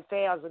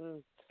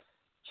 31,000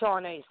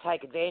 Chinese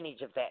take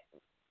advantage of that,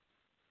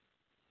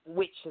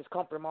 which has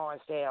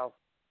compromised our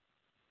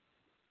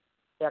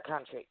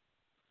country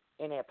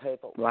and our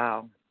people.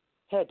 Wow.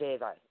 How dare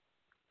they?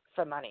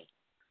 For money.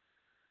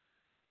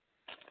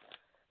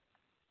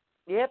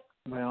 Yep.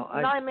 Well,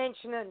 no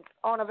mention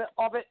of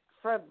it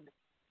from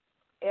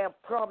our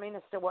Prime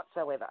Minister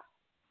whatsoever.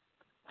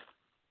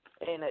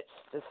 And it's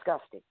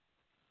disgusting.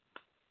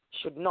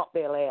 Should not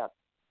be allowed.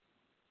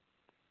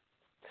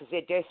 Because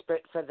they're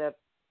desperate for the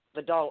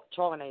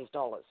Chinese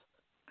dollars.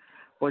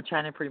 Well,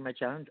 China pretty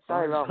much owns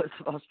most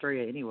of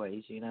Australia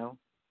anyways, you know.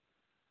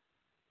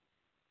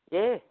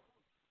 Yeah.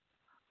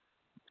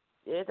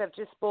 Yeah, they've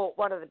just bought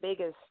one of the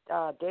biggest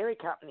dairy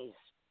companies,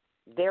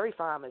 dairy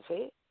farmers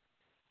here.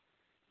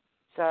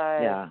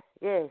 So,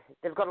 yeah,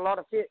 they've got a lot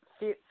of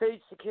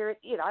food security.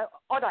 You know,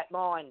 I don't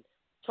mind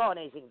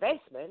Chinese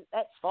investment,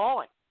 that's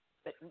fine,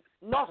 but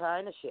not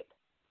ownership.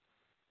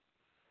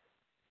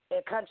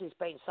 Our country's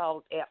been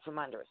sold out from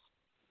under us,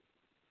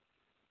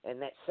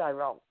 and that's so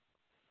wrong.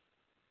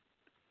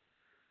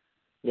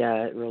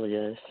 Yeah, it really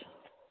is.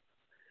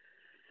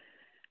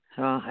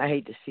 I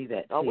hate to see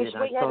that, too. I wish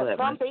we had a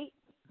Trumpy.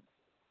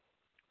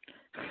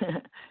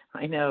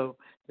 I know.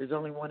 There's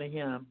only one of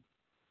him.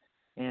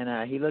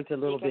 And he looked a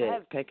little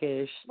bit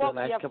peckish the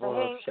last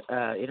couple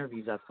of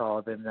interviews I saw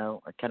of him,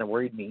 though. It kind of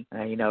worried me.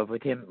 You know,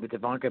 with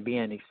Ivanka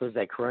being exposed to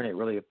that corona, it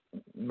really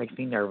makes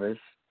me nervous.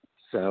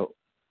 So.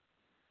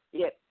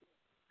 Yep.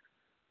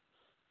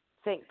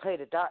 Think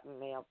Peter Dutton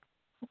now.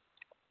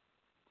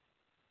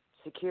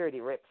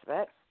 Security rep for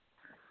that.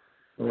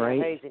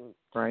 Right. He's in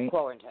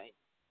quarantine.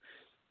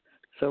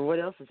 So what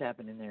else is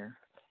happening there?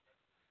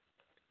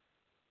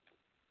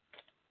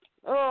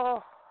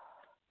 Oh,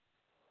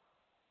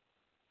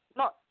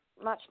 not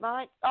much,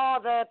 mate. Oh,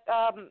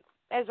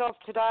 as of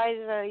today,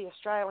 the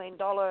Australian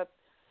dollar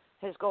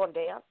has gone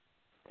down.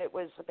 It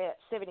was about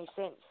 70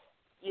 cents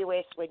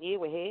US when you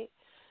were here,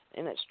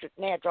 and it's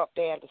now dropped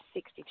down to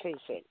 62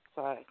 cents.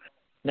 So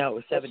no, it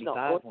was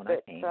 75 when I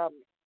came.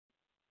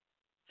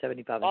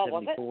 75 and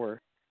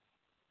 74.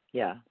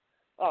 Yeah.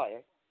 Oh, yeah.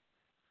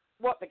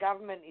 What the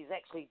government is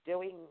actually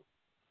doing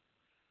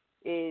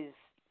is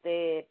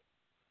they're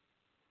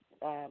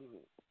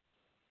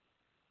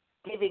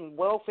giving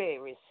welfare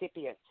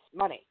recipients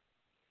money.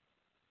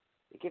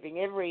 They're giving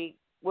every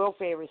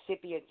welfare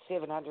recipient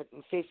 $750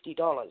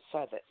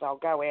 so that they'll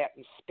go out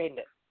and spend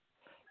it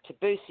to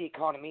boost the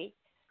economy.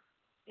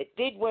 It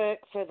did work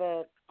for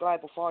the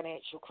global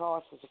financial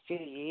crisis a few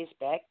years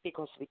back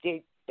because we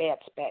did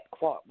bounce back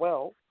quite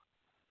well.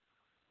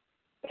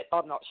 But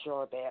I'm not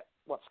sure about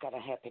what's going to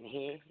happen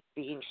here.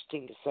 Be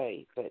interesting to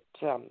see. But,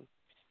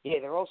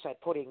 they're also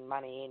putting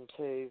money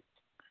into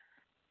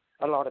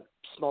a lot of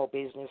small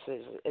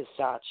businesses as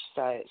such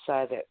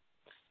so that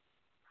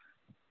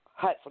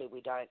hopefully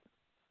we don't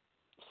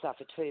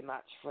suffer too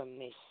much from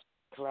this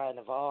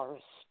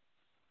coronavirus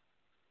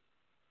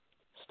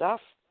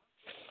stuff.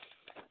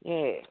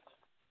 Yeah.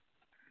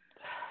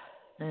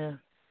 Yeah.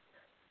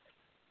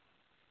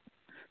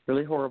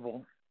 Really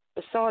horrible.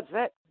 Besides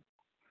that,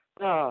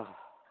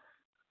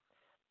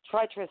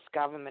 traitorous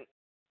government.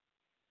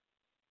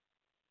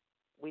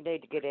 We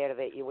need to get out of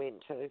that UN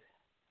too.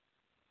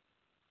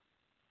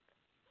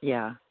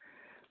 Yeah.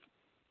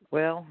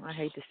 Well, I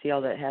hate to see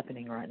all that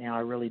happening right now.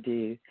 I really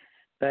do.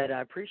 But I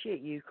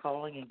appreciate you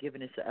calling and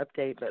giving us an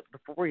update. But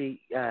before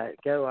we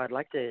go, I'd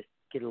like to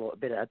get a little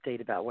bit of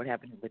update about what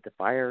happened with the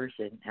fires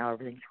and how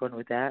everything's going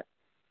with that.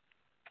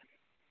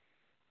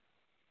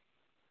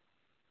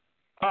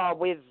 Oh,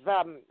 with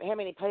how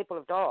many people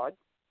have died?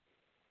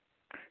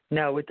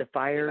 No, with the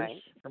fires.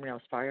 Remember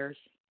those fires?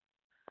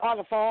 Oh,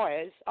 the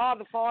fires. Oh,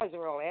 the fires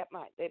are all out,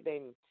 mate. They've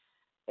been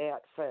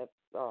out for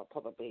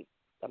probably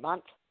a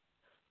month.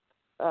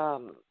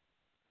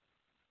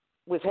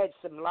 We've had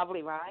some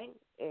lovely rain,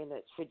 and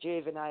it's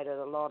rejuvenated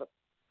a lot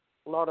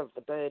of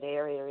the burn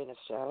area in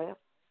Australia.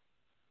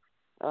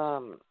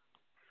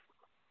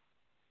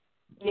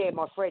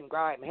 My friend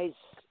Graham,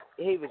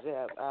 he was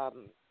a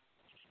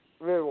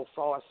rural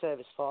fire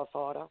service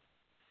firefighter.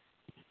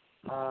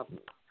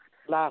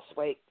 Last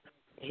week,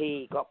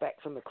 he got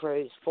back from a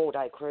cruise,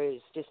 4-day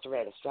cruise, just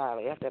around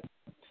Australia.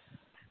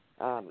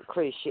 The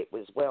cruise ship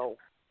was well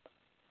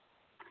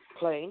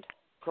cleaned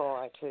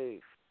prior to,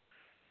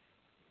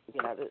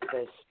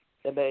 the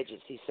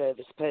emergency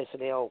service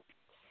personnel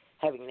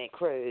having their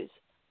cruise.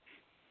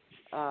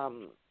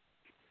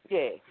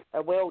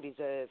 A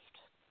well-deserved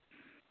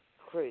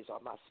cruise, I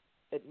must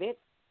admit.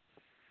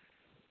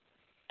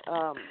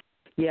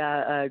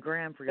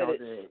 Graham, for y'all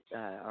that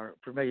are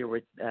familiar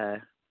with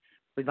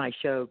my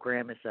show,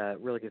 Graham is a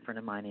really good friend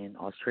of mine in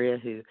Austria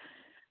who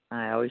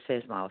I always say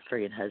is my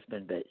Australian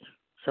husband, but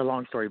it's a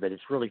long story, but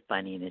it's really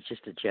funny and it's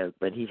just a joke,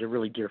 but he's a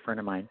really dear friend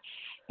of mine.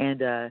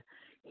 And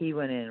he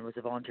went in and was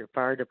a volunteer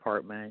fire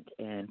department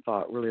and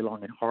fought really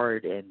long and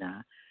hard, and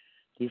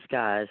these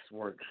guys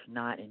worked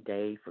night and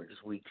day for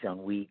just weeks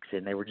on weeks,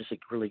 and they were just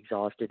really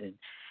exhausted, and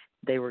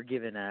they were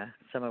given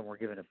some of them were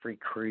given a free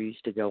cruise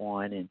to go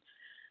on,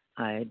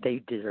 and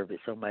they deserve it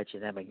so much,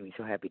 and that made me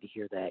so happy to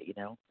hear that, you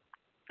know.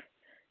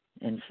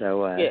 And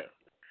so,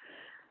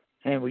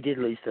 and we did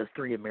lose those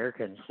 3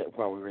 Americans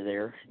while we were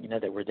there, you know,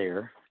 that were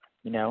there,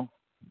 you know.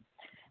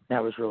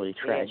 That was really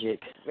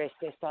tragic. Yeah, rest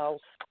their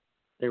souls.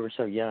 They were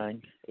so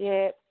young.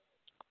 Yeah.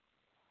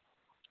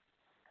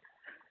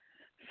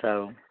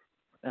 So,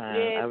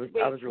 I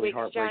was really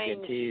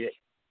heartbroken too.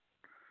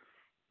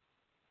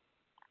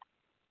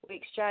 We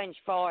exchanged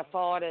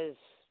firefighters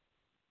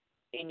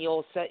in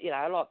your, you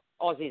know, like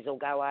Aussies will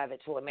go over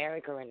to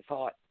America and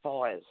fight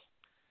fires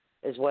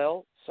as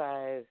well.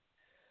 So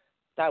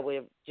they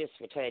were just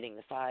returning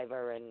the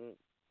favour, and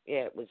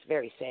yeah, it was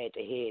very sad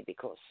to hear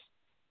because,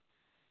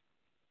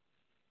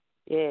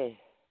 yeah,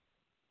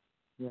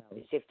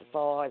 as if the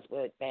fires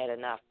weren't bad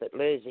enough, but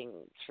losing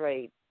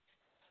 3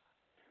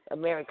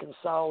 American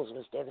souls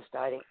was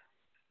devastating.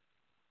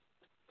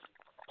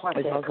 Plus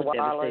it's also koalas.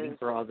 devastating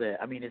for all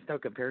the. I mean, it's no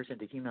comparison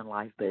to human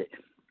life, but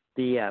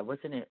the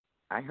wasn't it?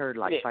 I heard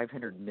like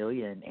 500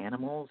 million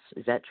animals.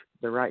 Is that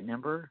the right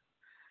number?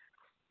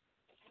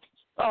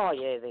 Oh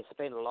yeah, there's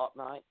been a lot,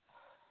 mate.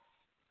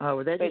 Oh,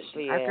 well, that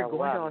especially after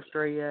going to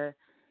Australia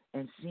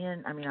and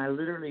seeing. I mean, I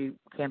literally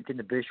camped in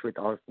the bush with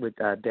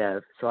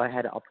Bev, so I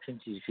had an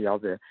opportunity to see all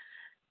the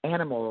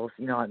animals,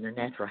 you know, in their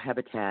natural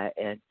habitat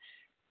and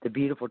the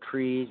beautiful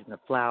trees and the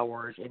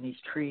flowers. And these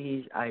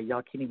trees,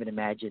 y'all can't even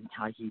imagine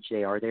how huge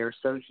they are. They are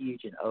so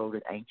huge and old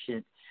and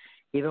ancient.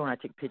 Even when I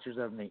took pictures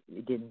of them,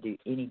 it didn't do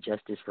any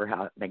justice for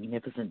how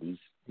magnificent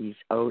these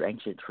old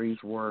ancient trees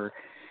were.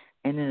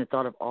 And then the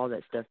thought of all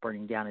that stuff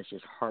burning down is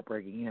just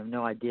heartbreaking. You have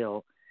no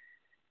idea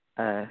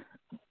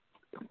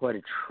what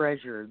a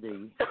treasure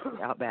the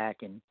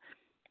outback and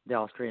the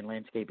Australian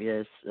landscape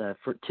is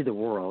to the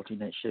world. You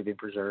know, it should have been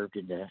preserved,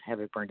 and to have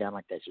it burned down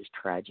like that's just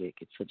tragic.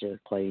 It's such a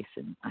place,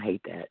 and I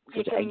hate that.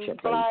 Such an ancient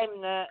place.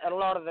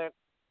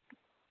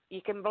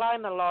 You can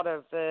blame a lot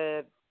of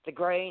the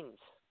Greens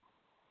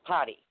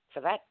Party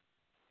for that.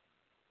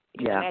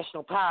 In the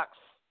national parks,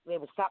 there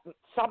was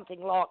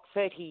something like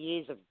 30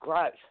 years of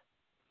growth.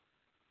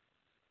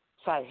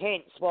 So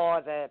hence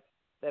why the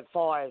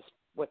fires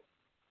were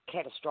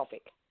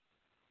catastrophic.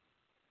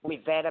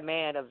 With that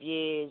amount of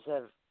years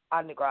of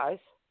undergrowth,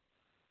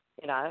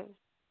 you know,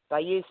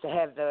 they used to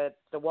have the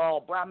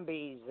wild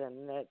brumbies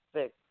and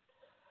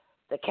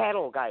the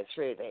cattle go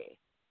through there.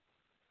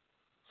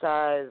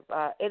 So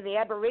in the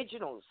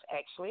Aboriginals,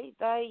 actually,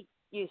 they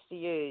used to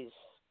use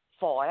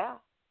fire,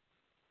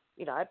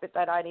 you know, but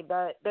they'd only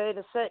burn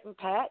a certain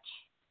patch.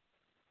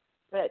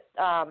 But,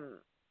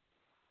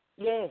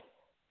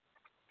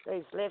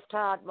 these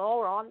left-hard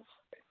morons,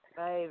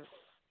 they've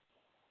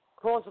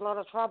caused a lot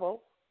of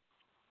trouble.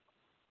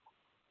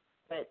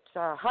 But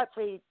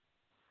hopefully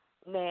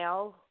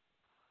now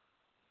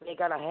they're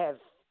going to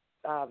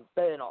have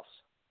burn-offs,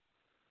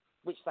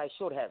 which they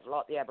should have,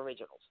 like the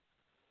Aboriginals,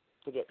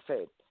 to get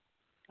food.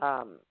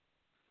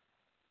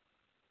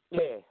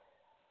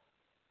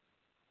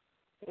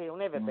 It'll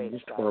never be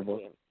the same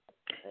again.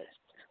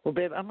 Well,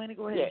 babe, I'm going to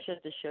go ahead and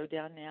shut the show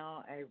down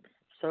now. I'm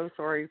so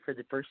sorry for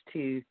the first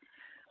 2.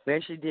 We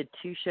actually did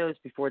 2 shows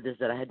before this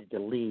that I had to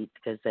delete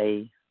because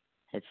they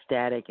had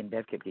static and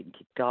Bev kept getting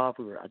kicked off.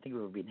 I think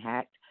we were being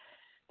hacked.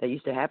 That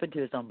used to happen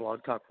to us on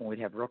Blog Talk when we'd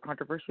have real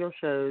controversial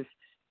shows,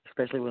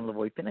 especially when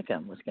Lavoy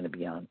Pinnicum was going to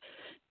be on.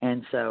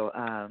 And so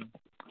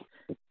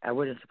I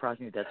wouldn't surprise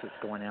me if that's what's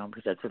going on,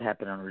 because that's what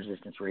happened on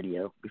Resistance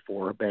Radio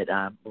before. But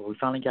we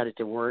finally got it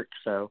to work.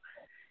 So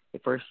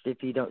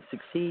if you don't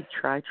succeed,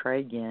 try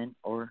again,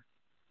 or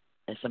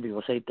as some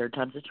people say, 3rd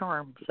time's a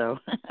charm. So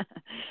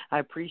I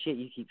appreciate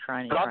you keep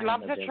trying. I'd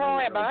love to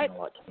try, mate.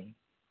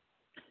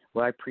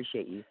 Well, I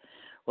appreciate you.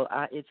 Well,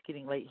 it's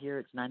getting late here.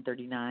 It's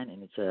 9:39,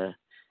 and it's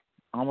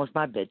almost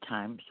my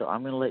bedtime, so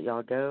I'm going to let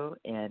y'all go,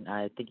 and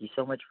I thank you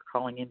so much for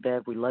calling in,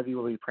 Bev. We love you.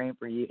 We'll be praying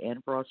for you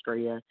and for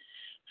Australia.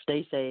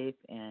 Stay safe,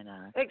 and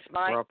thanks,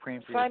 mate. We're all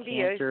praying for your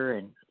cancer,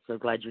 and so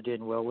glad you're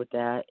doing well with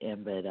that.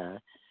 But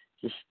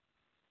just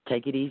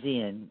take it easy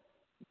and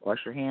wash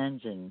your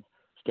hands and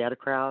stay out of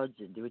crowds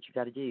and do what you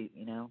got to do,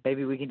 you know.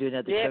 Maybe we can do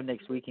another show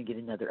next week and get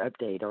another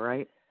update, all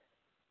right?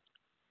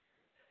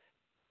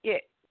 Yeah,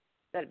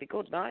 that'd be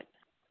good, mate.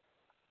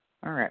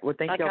 All right. Well,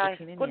 thank y'all for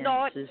tuning in. Good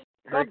night. This is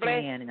God bless.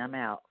 Heracane, and I'm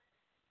out.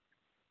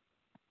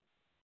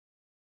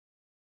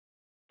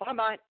 Bye,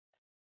 mate.